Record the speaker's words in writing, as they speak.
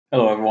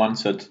Hello everyone.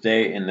 So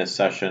today in this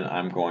session,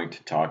 I'm going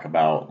to talk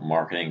about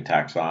marketing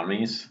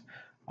taxonomies,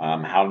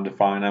 how to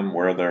define them,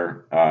 where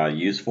they're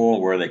useful,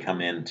 where they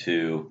come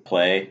into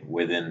play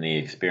within the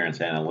experience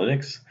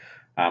analytics.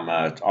 I'm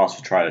going to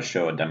also try to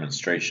show a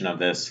demonstration of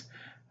this.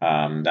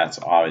 That's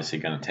obviously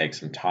going to take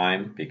some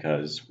time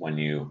because when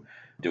you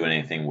do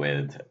anything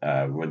with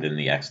within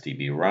the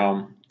XDB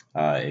realm,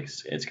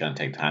 it's going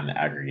to take time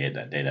to aggregate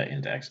that data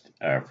into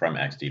from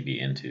XDB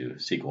into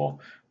SQL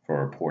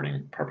for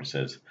reporting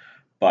purposes.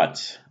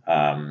 But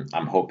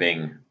I'm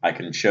hoping I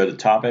can show the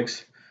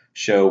topics,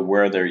 show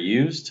where they're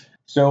used.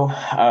 So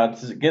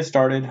to get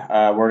started,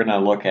 we're going to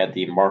look at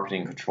the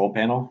marketing control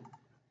panel.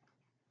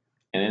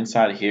 And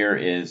inside here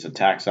is a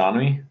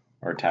taxonomy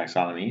or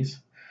taxonomies.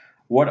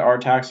 What are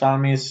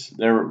taxonomies?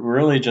 They're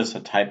really just a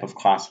type of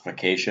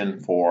classification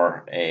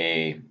for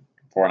an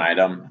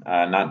item,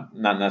 not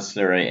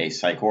necessarily a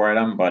Sitecore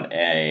item, but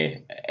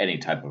any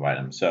type of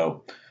item.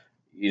 So,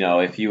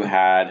 if you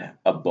had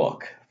a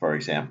book, for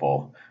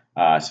example,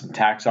 some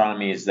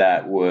taxonomies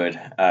that would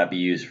be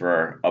used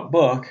for a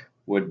book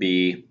would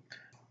be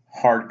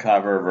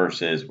hardcover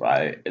versus,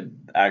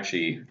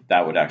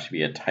 that would actually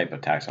be a type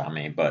of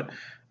taxonomy, but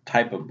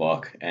type of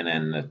book, and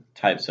then the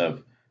types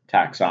of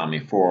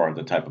taxonomy for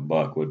the type of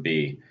book would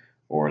be,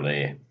 or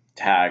the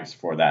tags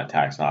for that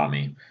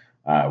taxonomy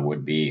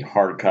would be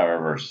hardcover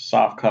versus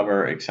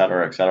softcover, et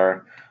cetera, et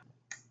cetera.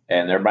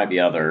 And there might be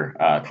other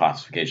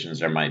classifications.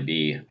 There might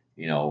be,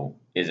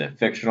 is it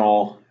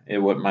fictional?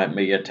 Might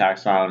be a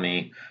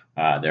taxonomy.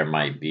 There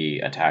might be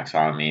a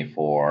taxonomy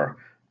for,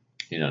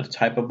 the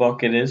type of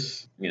book it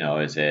is.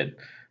 Is it,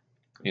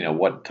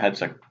 what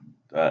types of,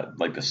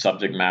 like the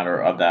subject matter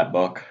of that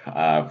book.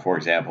 For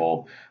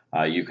example,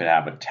 you could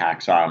have a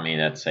taxonomy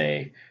that's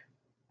a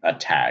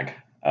tag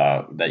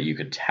that you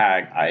could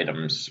tag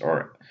items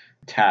or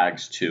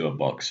tags to a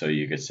book. So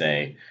you could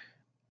say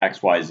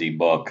XYZ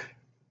book,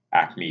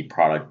 Acme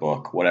product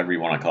book, whatever you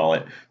want to call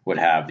it, would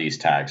have these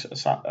tags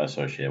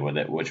associated with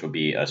it, which would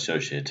be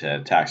associated to a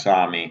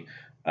taxonomy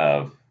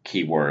of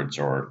keywords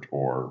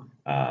or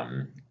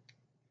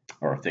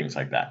things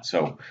like that.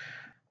 So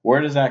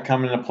where does that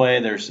come into play?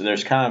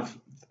 There's kind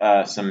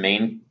of some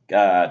main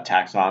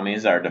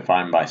taxonomies that are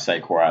defined by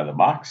Sitecore out of the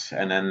box,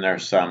 and then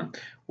there's some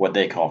what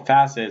they call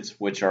facets,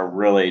 which are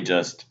really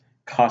just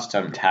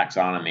custom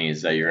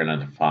taxonomies that you're going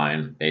to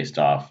define based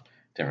off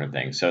different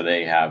things. So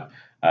they have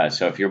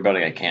so if you're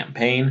building a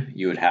campaign,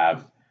 you would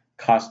have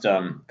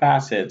custom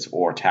facets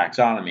or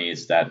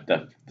taxonomies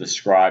that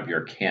describe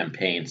your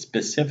campaign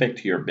specific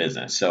to your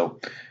business. So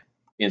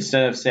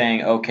instead of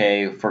saying,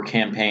 okay, for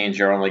campaigns,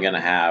 you're only going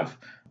to have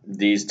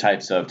these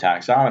types of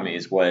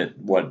taxonomies,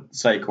 what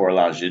Sitecore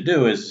allows you to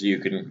do is you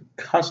can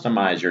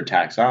customize your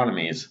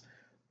taxonomies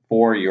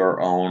for your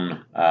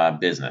own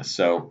business.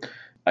 So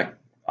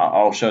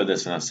I'll show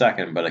this in a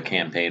second, but a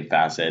campaign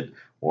facet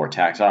or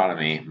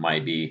taxonomy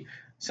might be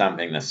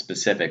something that's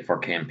specific for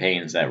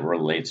campaigns that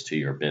relates to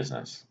your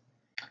business.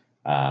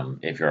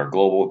 If you're a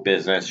global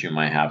business, you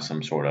might have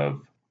some sort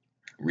of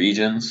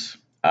regions.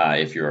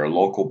 If you're a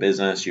local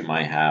business, you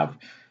might have,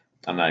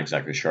 I'm not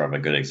exactly sure of a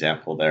good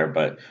example there,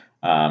 but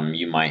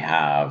you might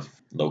have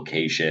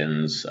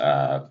locations,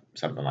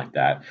 something like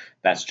that.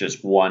 That's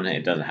just one.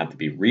 It doesn't have to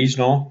be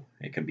regional.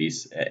 It could be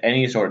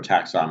any sort of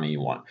taxonomy you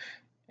want.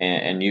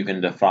 And you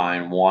can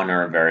define one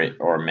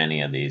or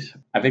many of these.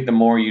 I think the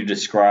more you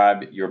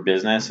describe your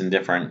business in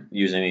different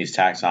using these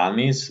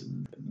taxonomies,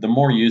 the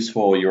more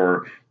useful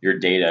your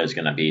data is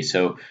going to be.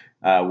 So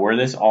where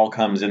this all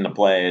comes into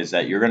play is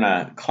that you're going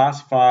to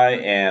classify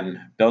and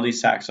build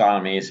these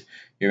taxonomies.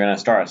 You're going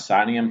to start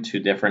assigning them to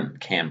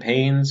different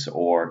campaigns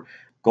or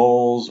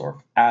goals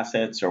or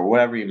assets or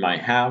whatever you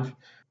might have.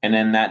 And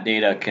then that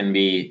data can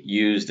be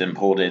used and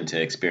pulled into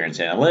Experience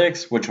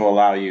Analytics, which will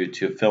allow you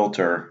to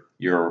filter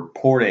your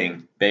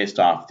reporting based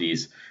off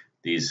these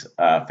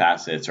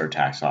facets or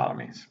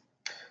taxonomies.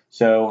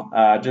 So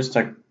just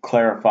to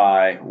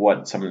clarify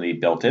what some of the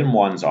built-in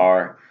ones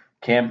are,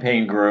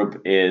 campaign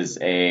group is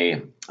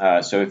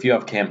so if you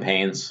have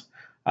campaigns,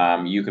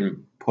 you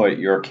can put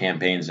your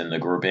campaigns in the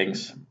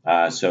groupings.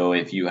 So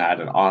if you had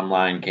an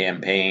online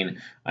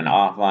campaign, an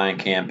offline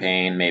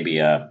campaign, maybe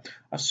a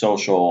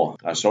social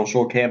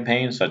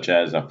campaign such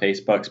as a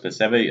Facebook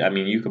specific,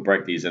 you could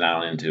break these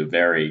down into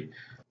very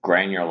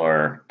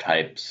granular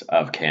types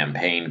of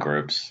campaign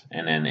groups,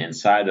 and then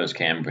inside those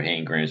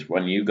campaign groups,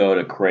 when you go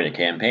to create a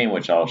campaign,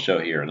 which I'll show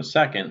here in a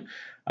second,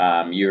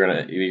 you're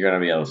gonna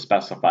be able to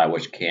specify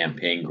which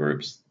campaign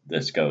groups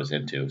this goes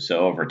into.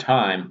 So over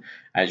time,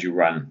 as you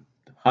run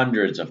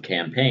hundreds of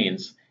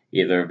campaigns,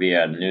 either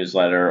via a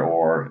newsletter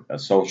or a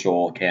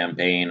social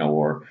campaign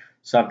or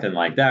something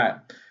like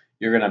that,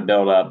 you're gonna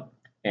build up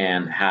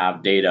and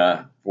have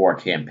data for a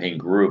campaign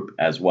group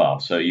as well.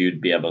 So you'd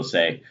be able to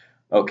say,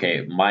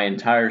 okay, my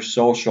entire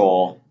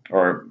social,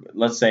 or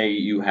let's say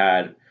you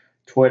had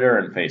Twitter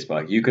and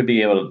Facebook, you could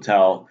be able to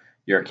tell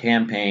your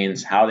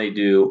campaigns how they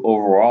do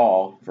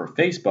overall for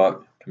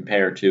Facebook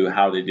compared to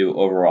how they do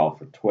overall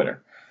for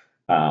Twitter,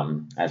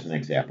 as an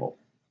example.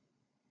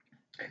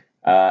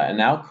 An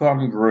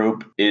outcome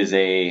group is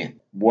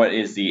what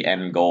is the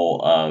end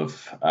goal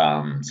of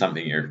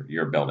something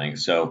you're building.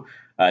 So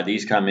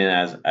these come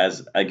in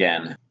as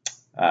again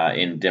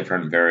in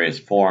different various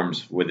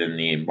forms within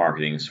the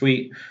marketing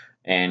suite,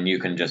 and you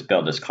can just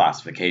build this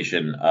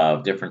classification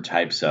of different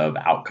types of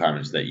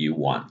outcomes that you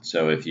want.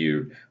 So if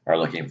you are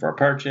looking for a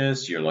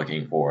purchase, you're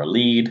looking for a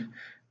lead,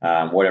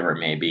 whatever it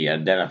may be,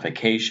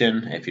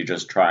 identification, if you're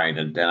just trying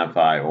to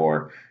identify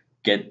or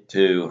get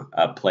to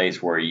a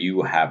place where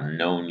you have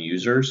known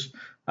users,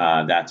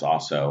 that's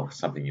also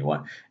something you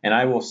want. And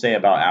I will say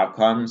about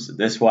outcomes,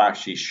 this will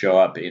actually show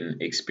up in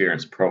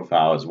experience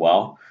profile as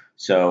well.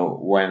 So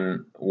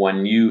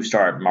when you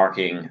start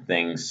marking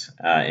things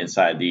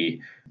inside the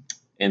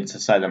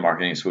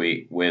marketing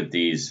suite with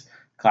these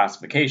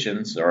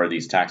classifications or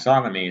these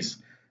taxonomies,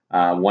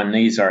 when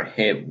these are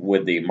hit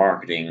with the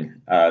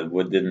marketing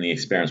within the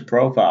experience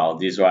profile,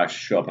 these will actually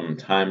show up on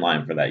the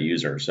timeline for that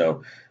user.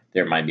 So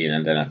there might be an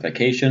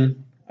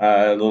identification,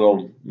 a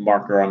little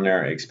marker on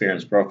their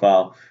experience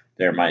profile.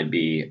 There might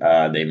be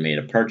they made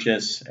a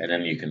purchase, and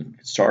then you can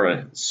sort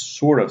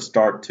of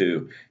start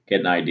to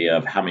get an idea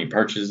of how many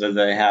purchases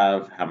they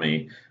have, how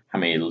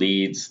many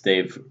leads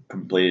they've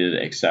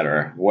completed,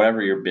 etc.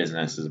 Whatever your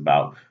business is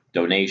about,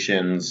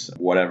 donations,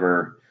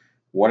 whatever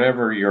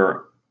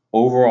your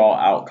overall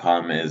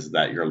outcome is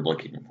that you're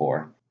looking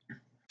for.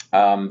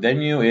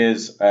 Venue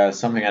is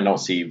something I don't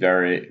see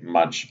very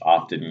much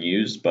often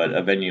used, but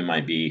a venue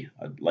might be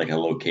like a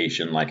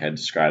location, like I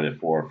described it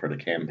for the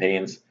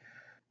campaigns.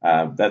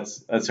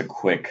 That's a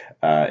quick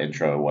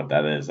intro of what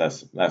that is.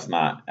 That's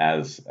not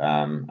as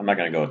I'm not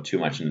going to go too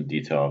much into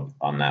detail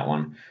on that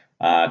one.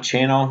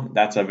 Channel,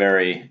 that's a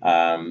very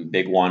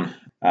big one.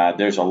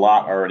 There's a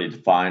lot already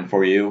defined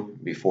for you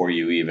before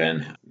you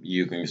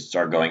can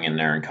start going in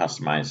there and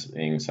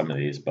customizing some of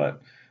these,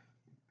 but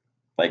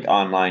like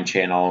online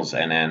channels,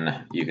 and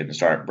then you can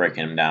start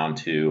breaking them down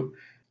to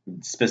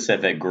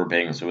specific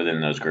groupings within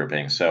those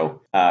groupings.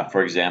 So,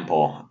 for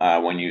example,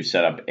 when you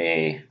set up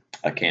a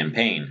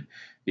campaign,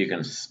 you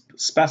can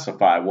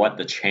specify what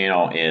the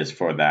channel is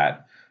for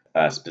that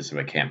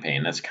specific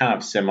campaign. That's kind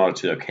of similar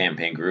to a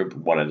campaign group,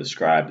 what I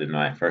described in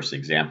my first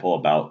example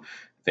about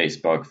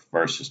Facebook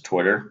versus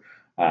Twitter.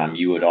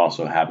 You would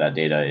also have that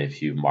data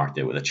if you marked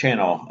it with a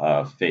channel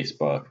of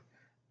Facebook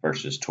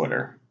versus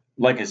Twitter.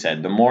 Like I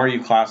said, the more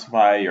you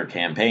classify your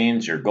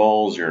campaigns, your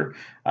goals, your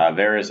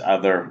various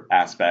other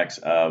aspects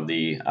of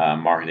the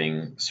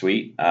marketing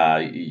suite,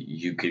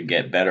 you could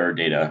get better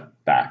data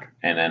back.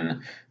 And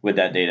then with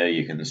that data,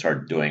 you can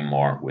start doing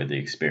more with the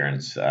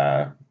experience,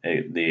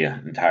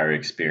 the entire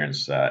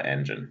experience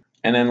engine.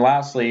 And then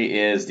lastly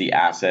is the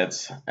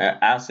assets.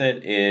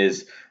 Asset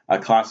is a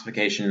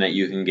classification that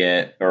you can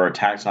get, or a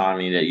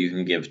taxonomy that you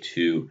can give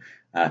to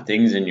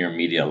things in your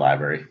media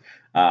library.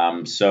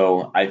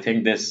 So I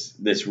think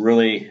this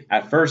really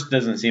at first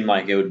doesn't seem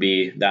like it would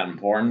be that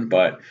important,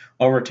 but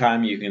over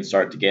time you can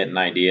start to get an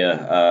idea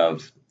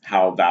of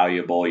how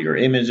valuable your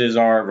images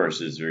are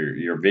versus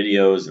your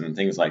videos and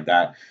things like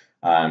that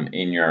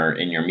in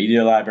your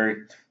media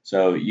library.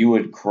 So you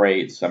would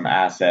create some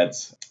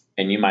assets,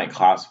 and you might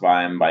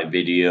classify them by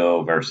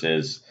video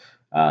versus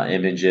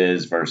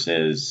images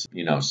versus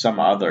some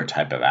other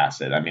type of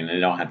asset. I mean, they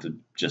don't have to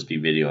just be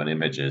video and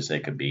images. They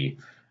could be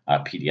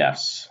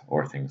PDFs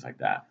or things like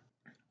that.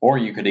 Or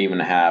you could even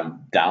have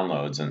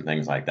downloads and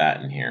things like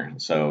that in here.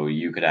 So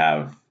you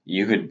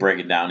could break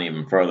it down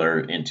even further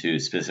into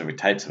specific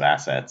types of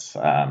assets.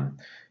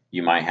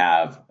 You might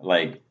have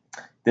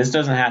this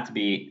doesn't have to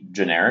be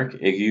generic.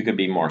 You could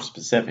be more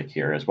specific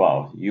here as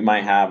well. You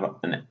might have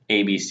an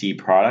ABC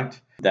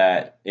product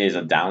that is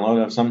a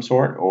download of some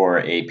sort or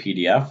a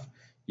PDF.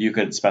 You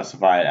could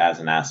specify it as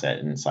an asset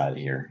inside of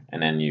here,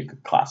 and then you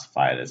could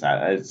classify it as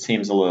that.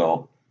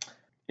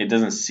 It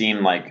doesn't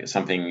seem like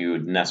something you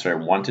would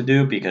necessarily want to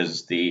do,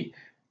 because the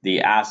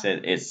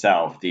asset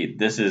itself,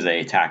 this is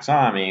a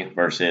taxonomy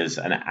versus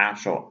an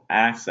actual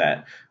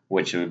asset,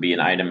 which would be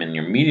an item in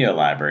your media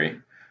library,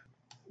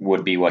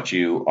 would be what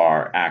you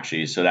are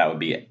actually. So that would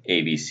be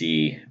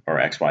ABC or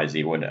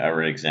XYZ,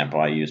 whatever example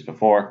I used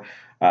before,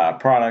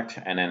 product,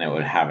 and then it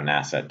would have an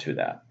asset to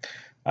that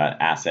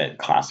asset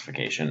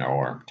classification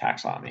or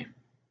taxonomy.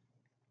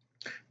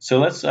 So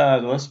let's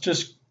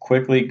just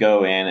quickly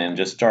go in and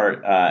just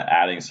start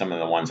adding some of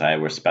the ones I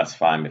was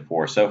specifying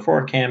before. So for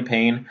a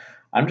campaign,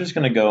 I'm just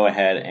going to go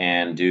ahead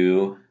and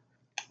I'm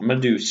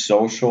going to do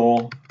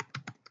social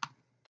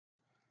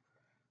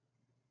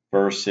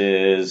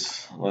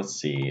versus, let's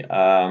see,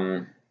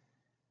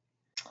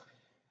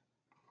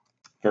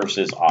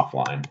 versus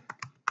offline.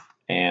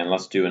 And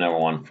let's do another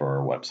one for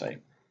a website.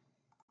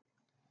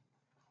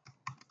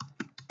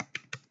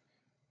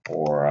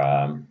 Or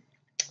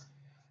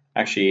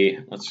actually,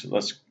 let's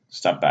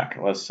step back.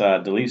 Let's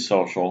delete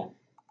social.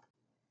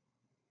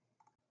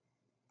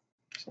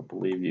 So I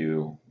believe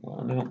you.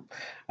 Well, no.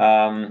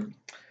 I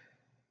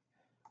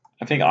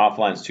think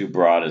offline's too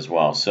broad as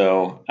well.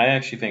 So I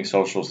actually think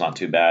social is not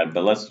too bad.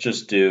 But let's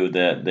just do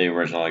the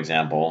original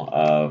example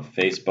of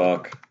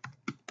Facebook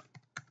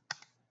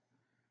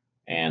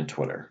and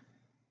Twitter.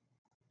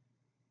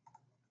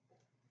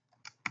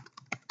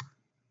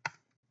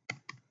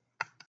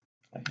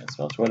 I can't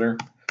spell Twitter.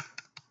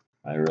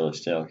 I really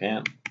still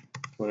can't.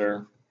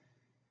 Twitter.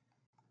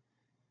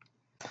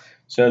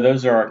 So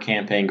those are our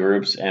campaign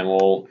groups, and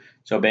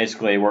so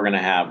basically we're going to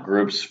have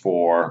groups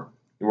we're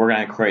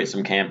going to create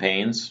some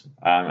campaigns.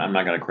 I'm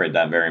not going to create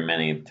that very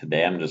many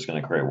today. I'm just going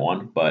to create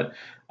one, but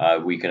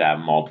we could have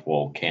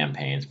multiple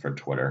campaigns for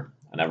Twitter.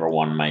 Another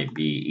one might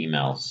be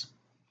emails.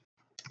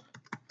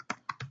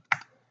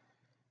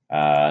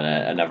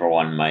 Another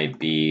one might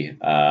be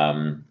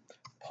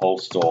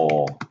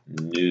postal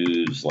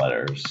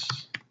newsletters.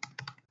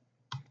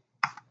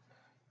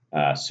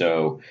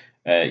 So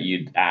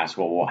you'd ask,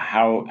 well,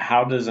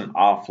 how does an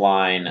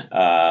offline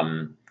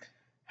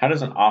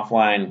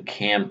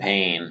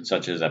campaign,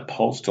 such as a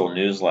postal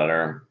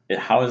newsletter,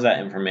 how is that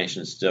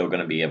information still going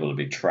to be able to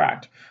be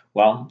tracked?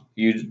 Well,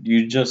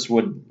 you just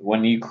would,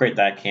 when you create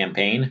that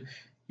campaign,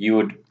 you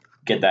would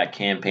get that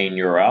campaign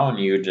URL and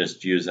you would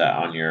just use that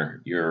on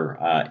your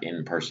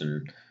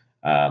in-person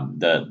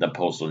the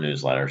postal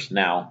newsletters.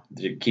 Now,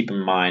 keep in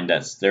mind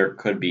that there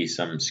could be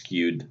some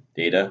skewed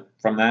data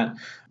from that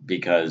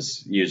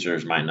because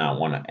users might not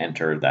want to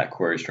enter that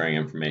query string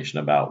information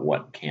about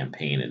what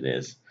campaign it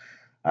is.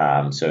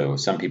 So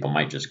some people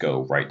might just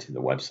go right to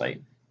the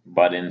website.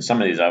 But in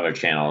some of these other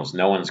channels,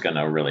 no one's going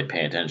to really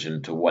pay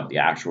attention to what the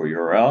actual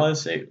URL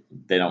is. They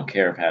don't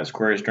care if it has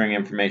query string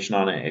information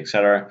on it,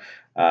 etc.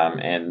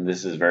 And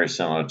this is very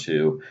similar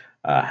to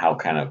how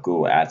kind of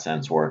Google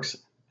AdSense works,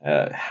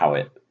 how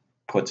it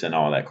puts in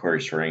all that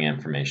query string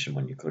information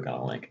when you click on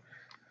a link.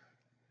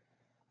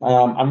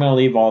 I'm going to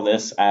leave all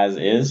this as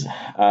is.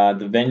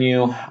 The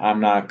venue,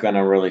 I'm not going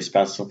to really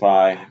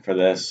specify for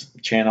this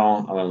channel.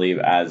 I'm going to leave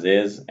as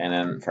is. And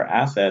then for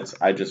assets,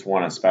 I just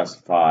want to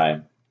specify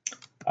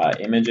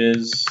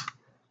images,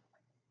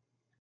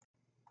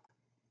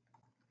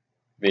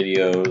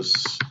 videos,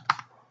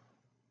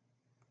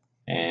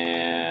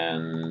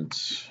 and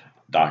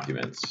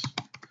documents,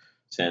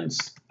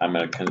 since I'm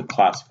going to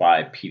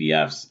classify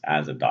PDFs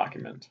as a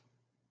document.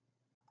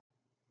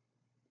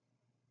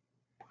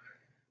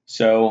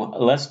 So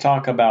let's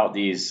talk about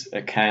these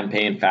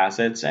campaign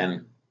facets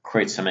and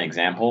create some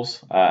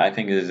examples. I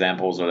think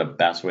examples are the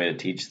best way to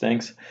teach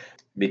things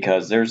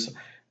because there's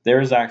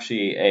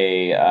actually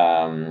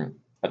a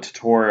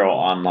tutorial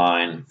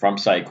online from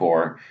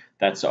Sitecore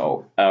that's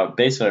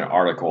basically an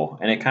article,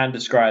 and it kind of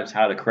describes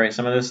how to create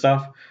some of this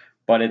stuff,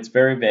 but it's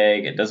very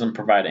vague. It doesn't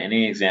provide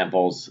any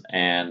examples,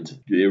 and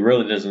it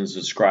really doesn't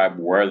describe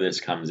where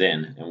this comes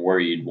in and why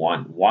you'd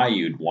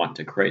want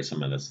to create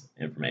some of this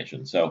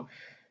information. So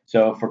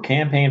for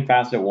campaign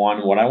facet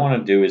 1, what I want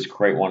to do is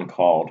create one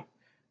called,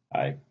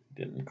 I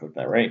didn't click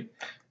that right,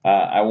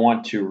 I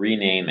want to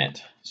rename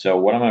it. So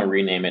what I'm going to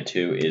rename it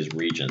to is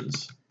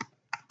regions.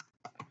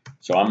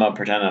 So I'm going to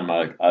pretend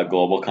I'm a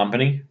global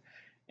company,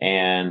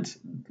 and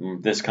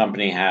this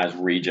company has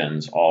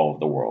regions all over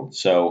the world.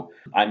 So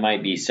I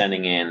might be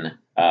sending in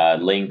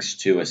links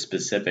to a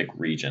specific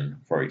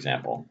region, for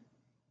example.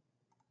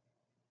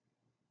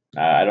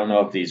 I don't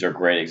know if these are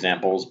great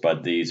examples,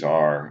 but these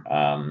are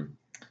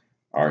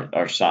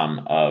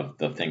some of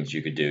the things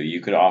you could do. You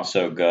could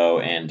also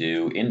go and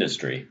do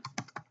industry.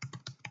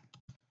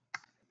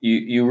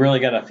 You really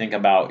got to think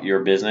about your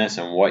business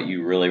and what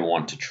you really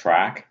want to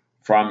track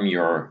from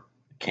your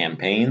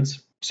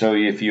campaigns. So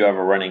if you have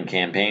a running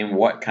campaign,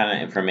 what kind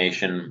of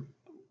information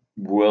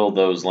will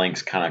those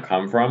links kind of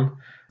come from?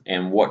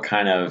 And what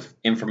kind of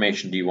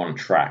information do you want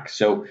to track?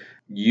 So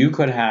you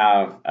could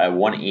have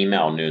one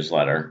email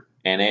newsletter,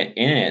 and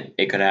in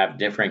it could have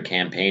different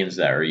campaigns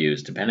that are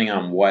used depending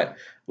on what.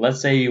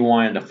 Let's say you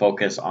wanted to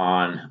focus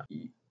on,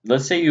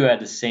 let's say you had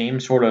the same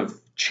sort of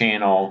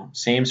channel,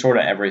 same sort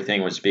of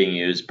everything was being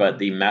used, but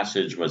the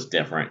message was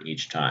different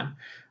each time.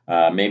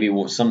 Maybe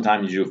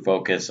sometimes you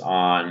focus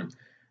on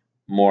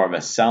more of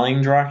a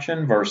selling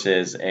direction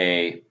versus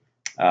a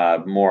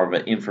more of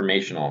an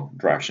informational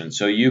direction.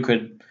 So you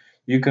could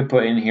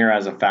put in here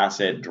as a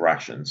facet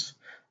directions,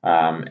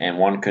 and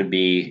one could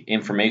be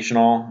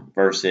informational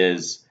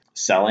versus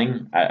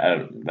selling.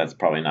 That's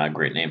probably not a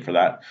great name for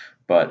that,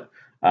 but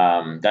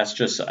that's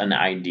just an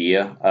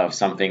idea of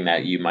something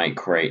that you might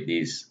create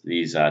these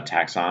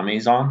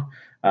taxonomies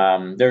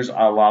on. There's a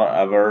lot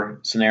of other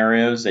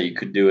scenarios that you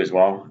could do as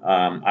well.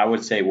 I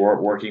would say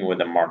working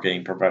with a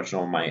marketing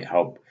professional might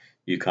help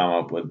you come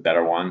up with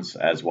better ones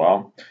as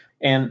well.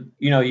 And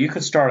you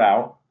could start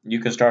out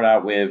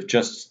with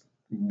just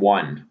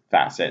one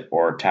facet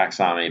or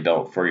taxonomy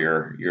built for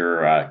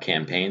your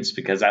campaigns,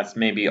 because that's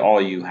maybe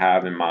all you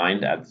have in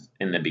mind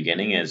in the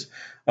beginning is,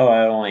 oh,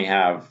 I only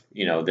have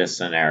this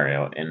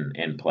scenario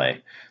in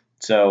play.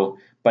 So,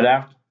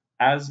 but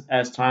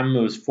as time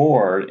moves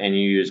forward and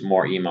you use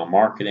more email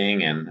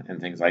marketing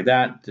and things like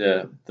that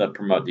to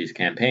promote these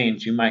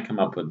campaigns, you might come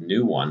up with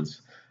new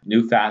ones,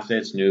 new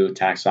facets, new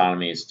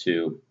taxonomies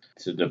to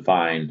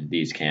define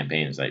these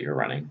campaigns that you're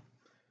running.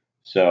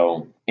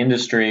 So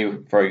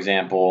industry, for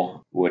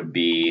example, would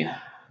be,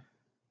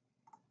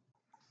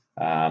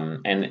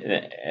 and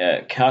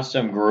a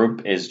custom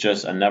group is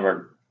just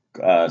another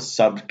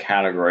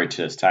subcategory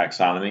to this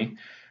taxonomy.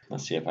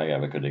 Let's see if I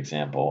have a good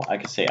example. I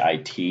could say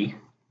IT.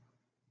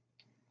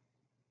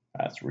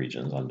 That's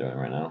regions I'm doing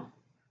right now.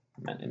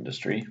 I meant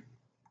industry.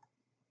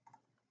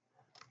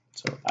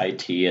 So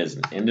IT is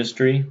an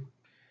industry.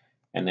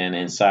 And then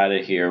inside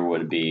of here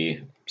would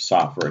be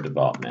software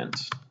development.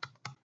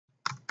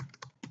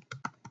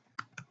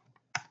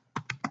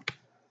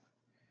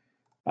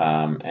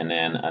 And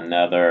then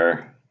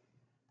another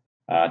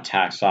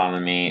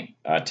taxonomy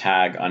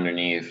tag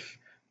underneath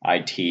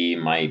IT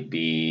might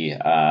be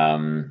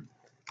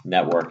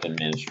network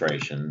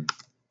administration.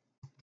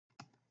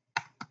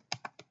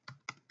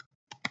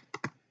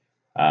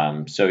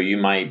 So you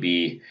might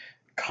be,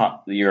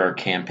 your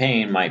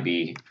campaign might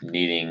be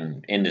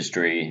needing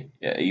industry.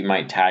 You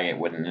might tag it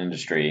with an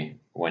industry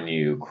when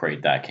you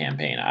create that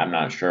campaign. I'm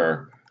not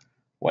sure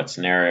what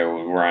scenario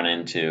we run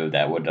into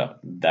that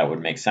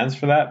would make sense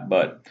for that,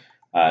 but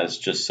it's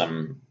just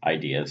some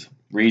ideas.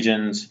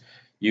 Regions,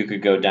 you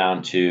could go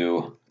down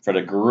to, for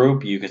the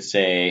group, you could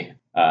say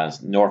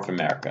North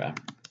America.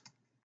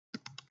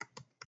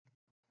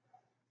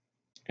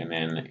 And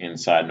then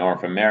inside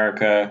North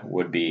America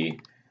would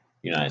be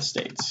United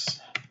States.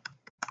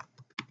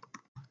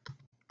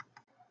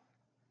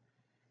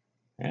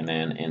 And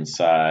then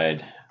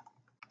inside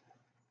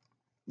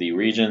the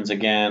regions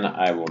again,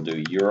 I will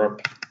do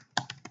Europe.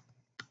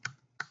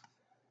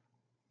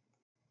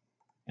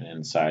 And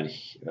inside,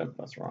 oh,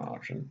 that's the wrong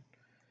option.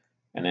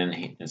 And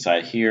then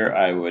inside here,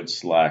 I would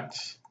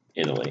select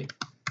Italy.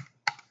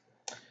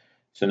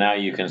 So now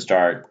you can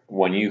start,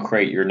 when you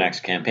create your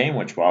next campaign,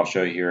 which I'll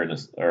show you here in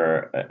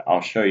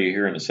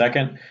a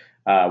second.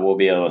 We'll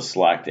be able to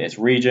select its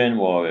region,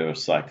 we'll be able to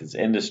select its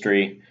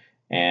industry,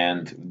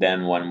 and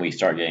then when we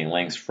start getting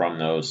links from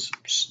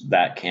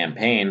that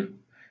campaign,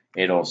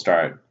 it'll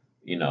start,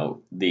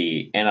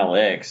 the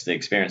analytics, the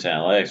experience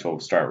analytics will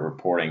start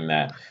reporting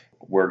that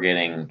we're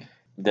getting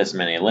this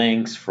many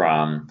links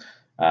from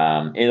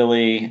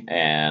Italy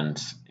and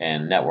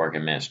network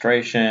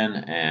administration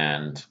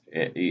and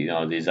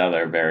these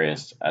other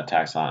various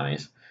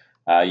taxonomies.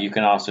 You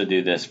can also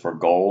do this for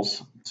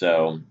goals.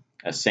 So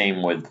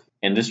same with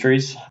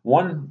industries.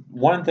 One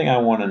thing I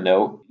want to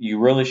note, you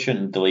really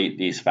shouldn't delete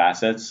these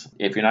facets.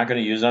 If you're not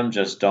going to use them,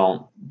 just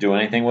don't do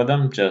anything with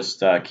them.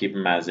 Just keep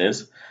them as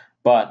is.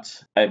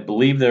 But I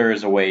believe there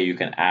is a way you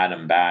can add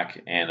them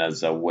back, and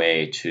as a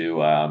way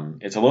to,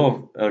 it's a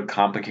little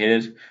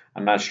complicated.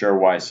 I'm not sure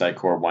why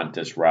Sitecore went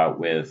this route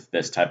with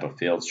this type of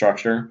field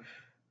structure,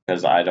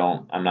 because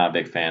I'm not a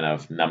big fan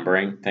of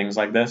numbering things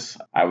like this.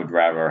 I would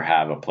rather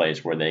have a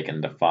place where they can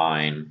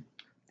define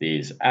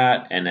these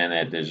at, and then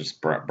it is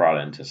just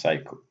brought into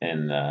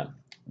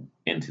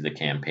into the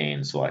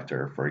campaign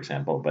selector, for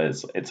example.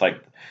 But it's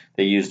like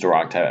they used the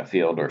wrong type of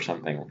field or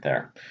something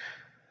there.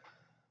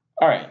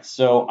 All right,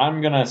 so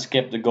I'm gonna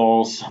skip the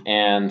goals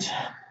and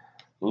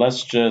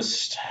let's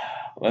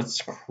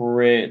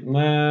create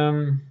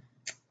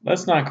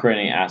let's not create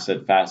any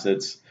asset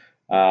facets,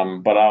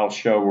 but I'll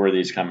show where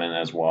these come in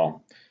as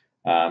well.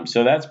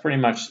 So that's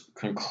pretty much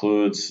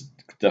concludes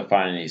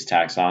defining these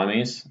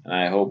taxonomies, and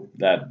I hope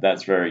that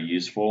that's very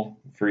useful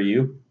for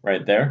you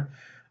right there.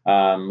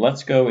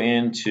 Let's go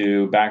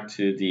back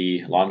to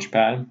the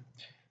Launchpad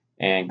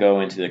and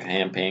go into the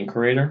campaign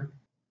creator.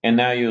 And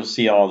now you'll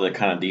see all the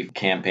kind of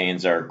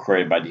campaigns are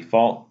created by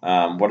default.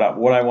 What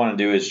I want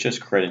to do is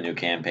just create a new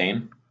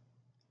campaign,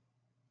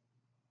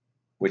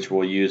 which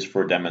we'll use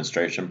for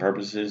demonstration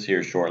purposes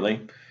here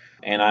shortly.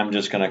 And I'm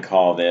just going to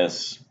call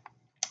this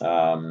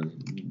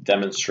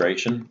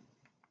demonstration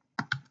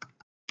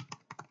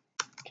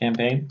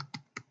campaign.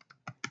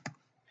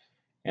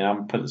 And I'm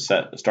going to put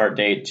the start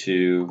date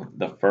to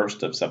the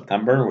 1st of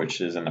September,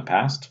 which is in the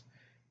past.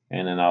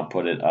 And then I'll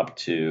put it up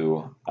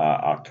to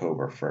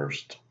October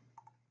 1st.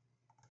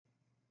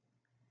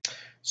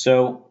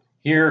 So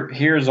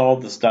here's all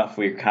the stuff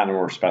we kind of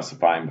were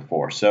specifying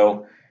before.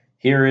 So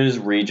here is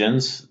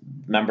regions.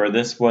 Remember,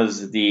 this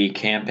was the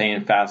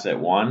campaign facet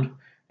 1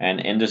 and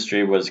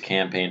industry was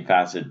campaign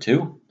facet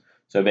 2.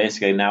 So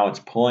basically now it's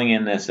pulling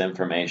in this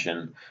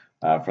information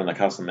from the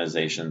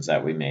customizations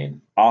that we made.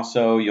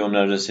 Also, you'll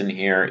notice in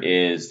here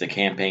is the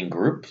campaign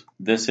group.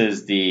 This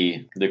is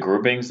the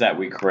groupings that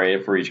we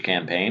created for each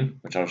campaign,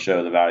 which I'll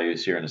show the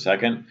values here in a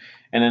second.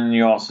 And then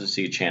you also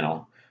see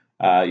channel.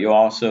 You'll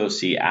also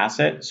see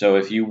asset. So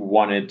if you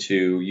wanted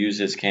to use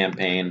this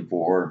campaign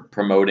for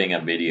promoting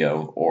a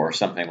video or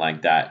something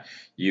like that,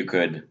 you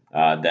could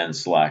then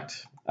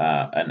select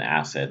an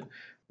asset.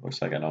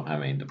 Looks like I don't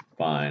have any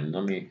defined.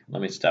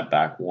 Let me step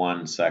back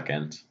 1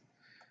 second.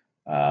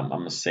 I'm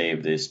going to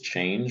save this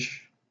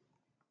change.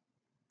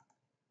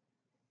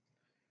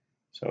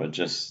 So it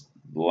just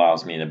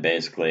allows me to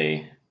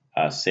basically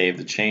save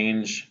the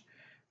change,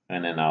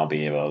 and then I'll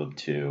be able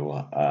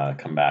to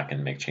come back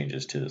and make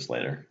changes to this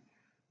later.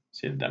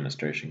 See the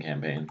demonstration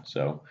campaign.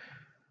 So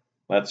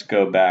let's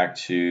go back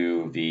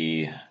to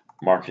the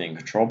marketing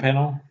control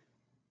panel,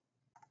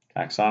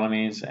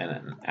 taxonomies, and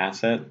an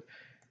asset.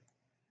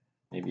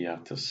 Maybe you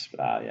have to,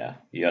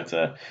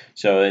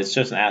 so it's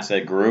just an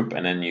asset group,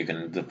 and then you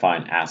can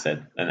define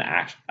an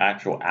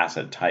actual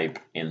asset type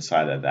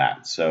inside of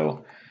that.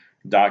 So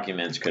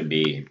documents could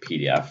be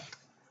PDF.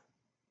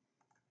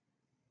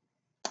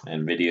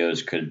 and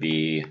videos could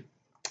be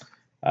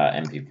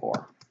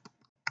MP4.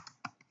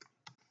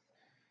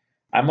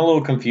 I'm a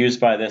little confused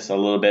by this a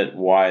little bit,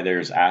 why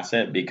there's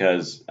asset,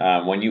 because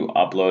when you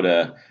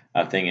upload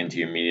a thing into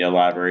your media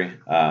library,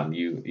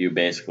 you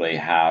basically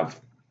have,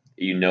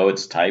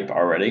 its type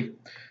already.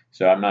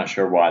 So I'm not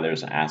sure why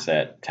there's an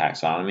asset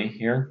taxonomy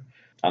here,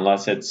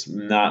 unless it's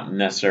not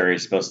necessarily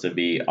supposed to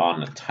be on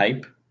the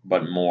type,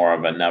 but more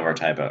of another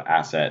type of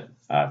asset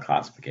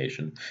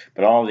classification.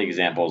 But all the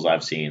examples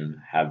I've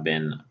seen have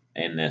been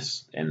in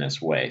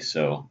this way.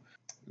 So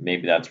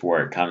maybe that's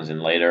where it comes in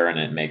later and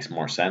it makes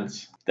more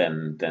sense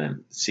than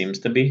it seems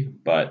to be,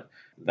 but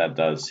that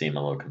does seem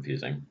a little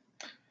confusing.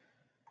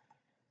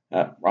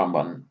 Wrong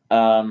button.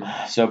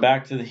 So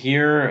back to the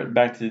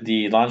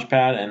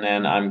Launchpad, and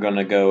then I'm going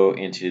to go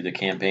into the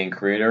campaign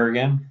creator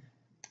again,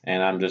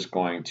 and I'm just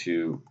going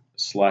to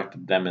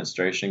select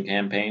demonstration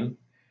campaign,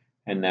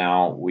 and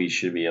now we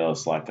should be able to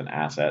select an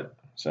asset.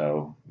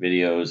 So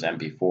videos,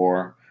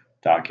 MP4,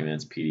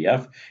 documents,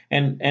 PDF,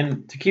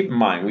 and to keep in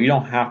mind, we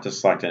don't have to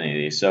select any of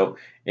these. So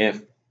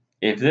if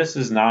this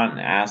is not an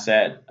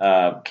asset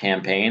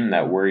campaign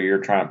you're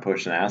trying to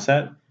push an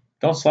asset,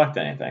 don't select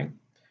anything.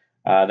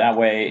 That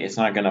way, it's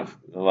not going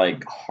to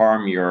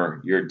harm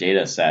your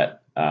data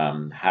set,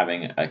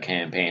 having a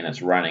campaign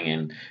that's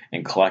running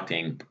and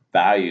collecting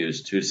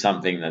values to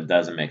something that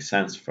doesn't make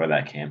sense for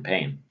that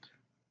campaign.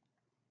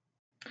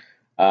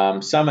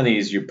 Some of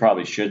these you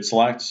probably should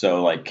select,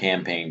 so like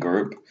campaign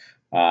group.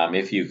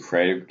 If you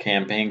created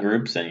campaign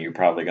groups, then you're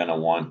probably going to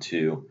want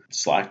to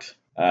select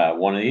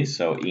one of these.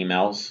 So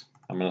emails,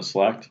 I'm going to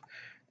select.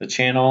 The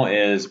channel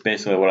is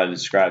basically what I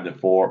described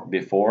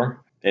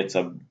before. It's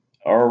a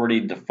already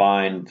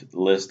defined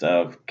list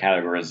of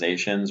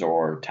categorizations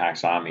or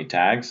taxonomy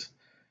tags.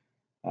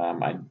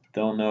 I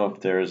don't know if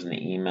there's an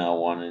email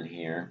one in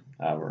here.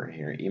 We're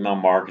here, email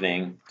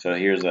marketing. So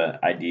here's an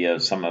idea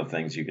of some of the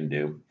things you can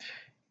do.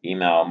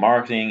 Email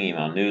marketing,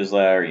 email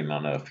newsletter,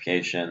 email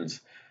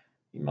notifications,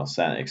 email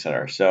sent,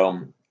 etc.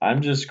 So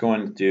I'm just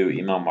going to do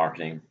email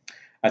marketing.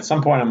 At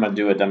some point, I'm going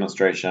to do a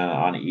demonstration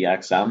on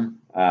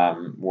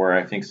EXM, where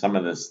I think some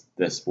of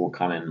this will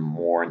come in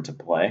more into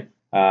play.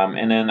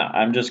 And then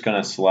I'm just going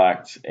to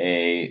select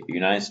a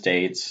United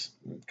States,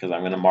 because I'm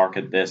going to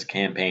market this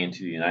campaign to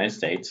the United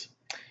States.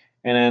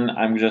 And then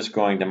I'm just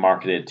going to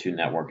market it to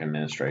network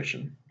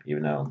administration,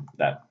 even though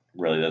that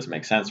really doesn't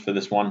make sense for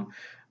this one.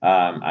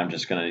 I'm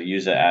just going to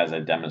use it as a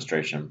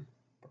demonstration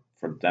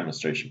for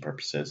demonstration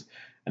purposes.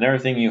 And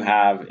everything you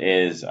have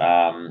is,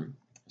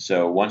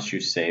 so once you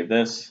save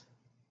this,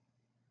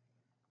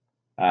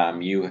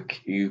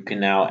 you can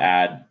now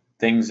add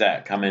things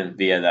that come in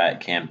via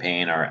that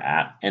campaign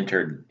are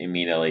entered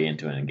immediately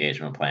into an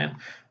engagement plan.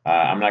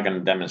 I'm not going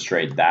to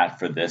demonstrate that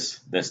for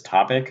this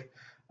topic,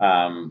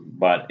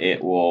 but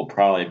it will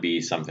probably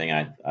be something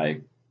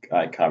I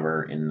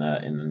cover in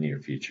the near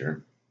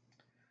future.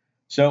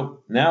 So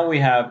now we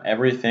have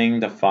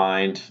everything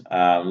defined.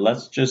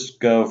 Let's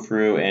just go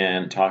through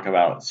and talk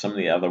about some of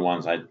the other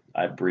ones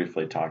I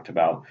briefly talked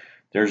about.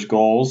 There's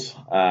goals.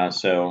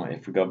 So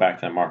if we go back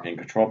to the marketing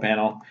control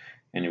panel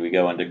and we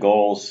go into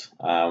goals,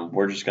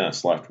 we're just going to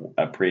select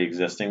a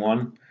pre-existing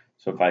one.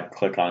 So if I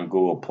click on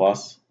Google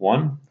Plus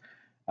one,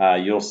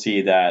 you'll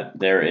see that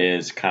there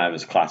is kind of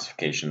this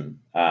classification,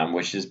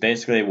 which is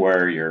basically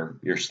where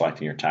you're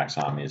selecting your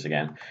taxonomies.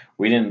 Again,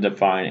 we didn't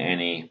define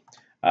any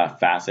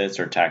facets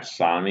or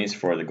taxonomies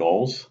for the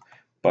goals,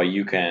 but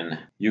you can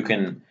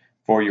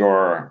for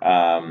your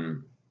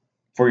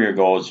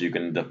goals you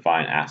can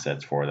define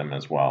assets for them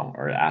as well,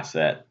 or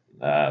asset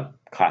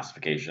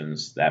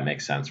classifications that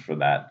make sense for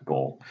that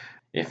goal.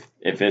 If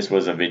this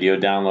was a video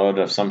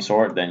download of some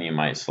sort, then you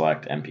might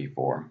select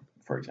MP4,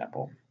 for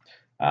example.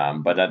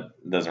 But that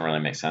doesn't really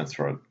make sense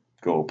for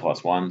Google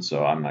Plus One,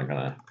 so I'm not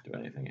going to do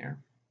anything here.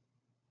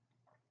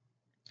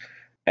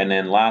 And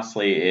then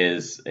lastly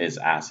is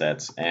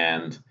assets.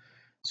 And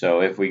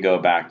so if we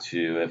go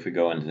into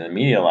the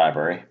media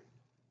library,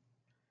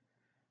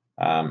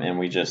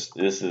 and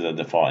this is a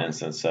default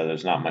instance, so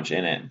there's not much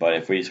in it. But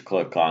if we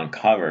click on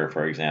cover,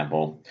 for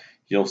example,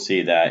 you'll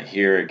see that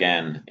here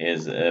again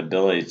is the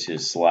ability to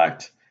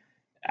select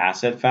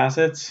asset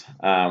facets,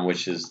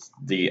 which is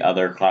the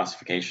other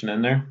classification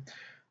in there.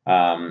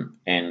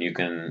 And you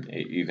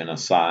can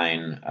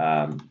assign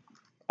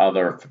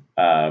other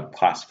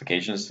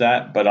classifications to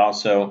that, but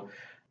also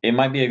it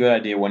might be a good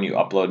idea when you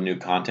upload new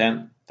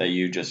content that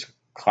you just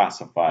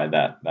classify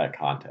that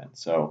content.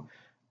 So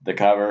the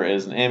cover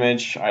is an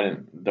image. I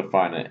didn't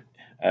define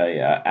a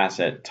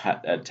asset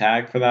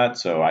tag for that,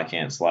 so I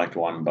can't select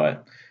one,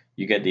 but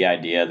you get the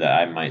idea that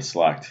I might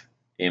select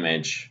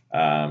image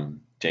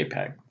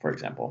JPEG, for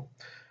example.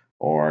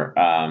 Or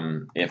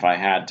if I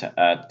had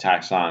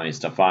taxonomies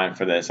defined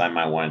for this, I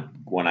might want,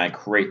 when I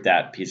create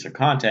that piece of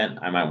content,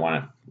 I might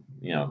want to,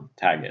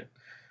 tag it.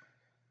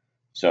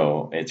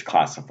 So it's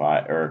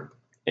classified, or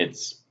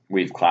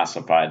we've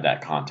classified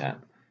that content,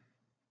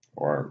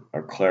 or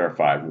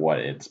clarified what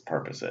its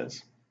purpose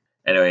is.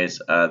 Anyways,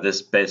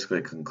 this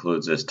basically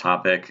concludes this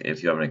topic.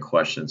 If you have any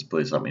questions,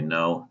 please let me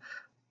know.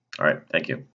 All right, thank you.